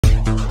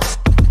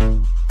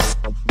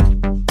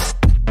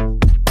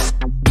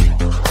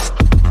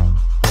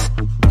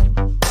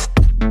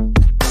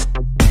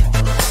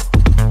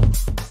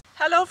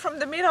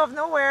of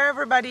nowhere,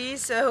 everybody.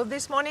 So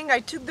this morning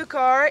I took the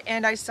car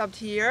and I stopped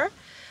here.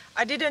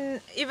 I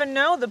didn't even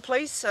know the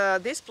place,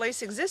 this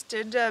place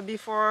existed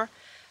before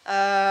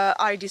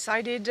I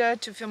decided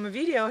to film a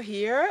video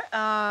here.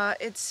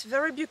 It's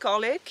very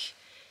bucolic.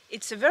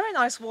 It's a very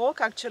nice walk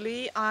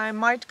actually. I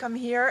might come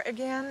here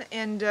again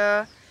and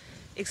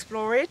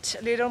explore it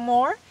a little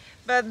more.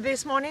 But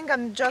this morning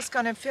I'm just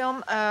gonna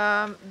film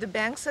the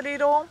banks a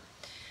little.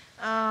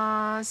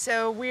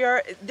 So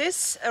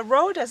this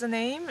road has a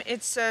name.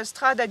 It's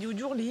Strada di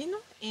Udurlino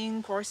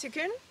in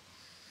Corsican,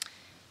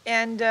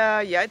 and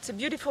yeah, it's a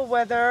beautiful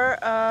weather,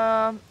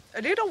 a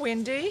little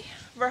windy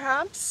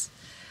perhaps,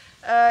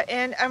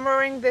 and I'm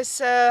wearing this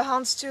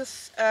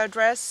Houndstooth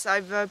dress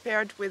I've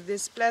paired with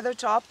this pleather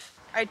top.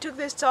 I took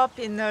this top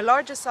in a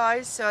larger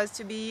size so as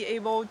to be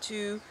able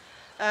to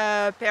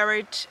pair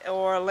it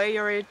or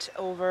layer it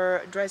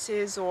over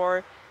dresses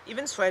or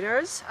even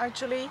sweaters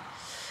actually.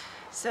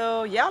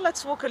 So yeah,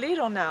 let's walk a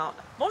little now.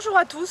 Bonjour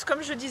à tous,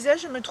 comme je disais,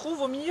 je me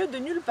trouve au milieu de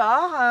nulle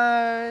part,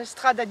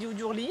 Strada di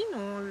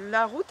Udurlino,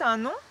 la route a un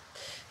nom,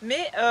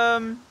 mais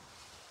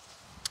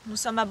nous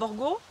sommes à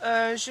Borgo.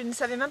 Je ne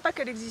savais même pas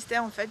qu'elle existait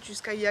en fait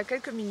jusqu'à il y a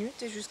quelques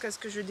minutes et jusqu'à ce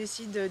que je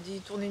décide d'y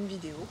tourner une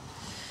vidéo.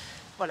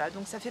 Voilà,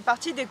 donc ça fait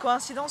partie des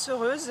coïncidences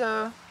heureuses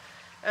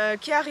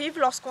qui arrivent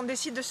lorsqu'on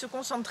décide de se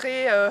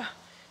concentrer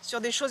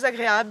sur des choses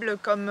agréables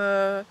comme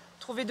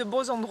trouver de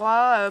beaux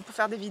endroits pour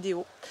faire des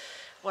vidéos.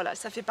 Voilà,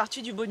 ça fait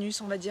partie du bonus,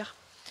 on va dire.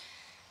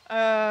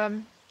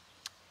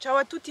 Ciao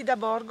a tutti da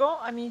Borgo,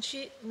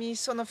 amici, mi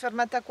sono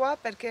fermata qua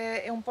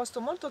perché è un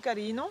posto molto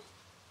carino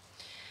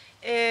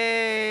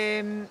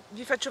e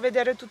vi faccio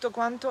vedere tutto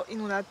quanto in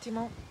un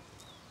attimo.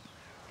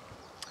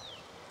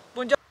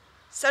 Buongiorno.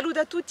 Saluto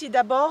a tutti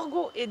da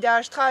Borgo e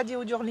da Strada di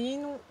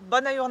Udurlino,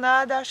 buona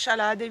giornata,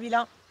 scialade,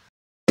 vila.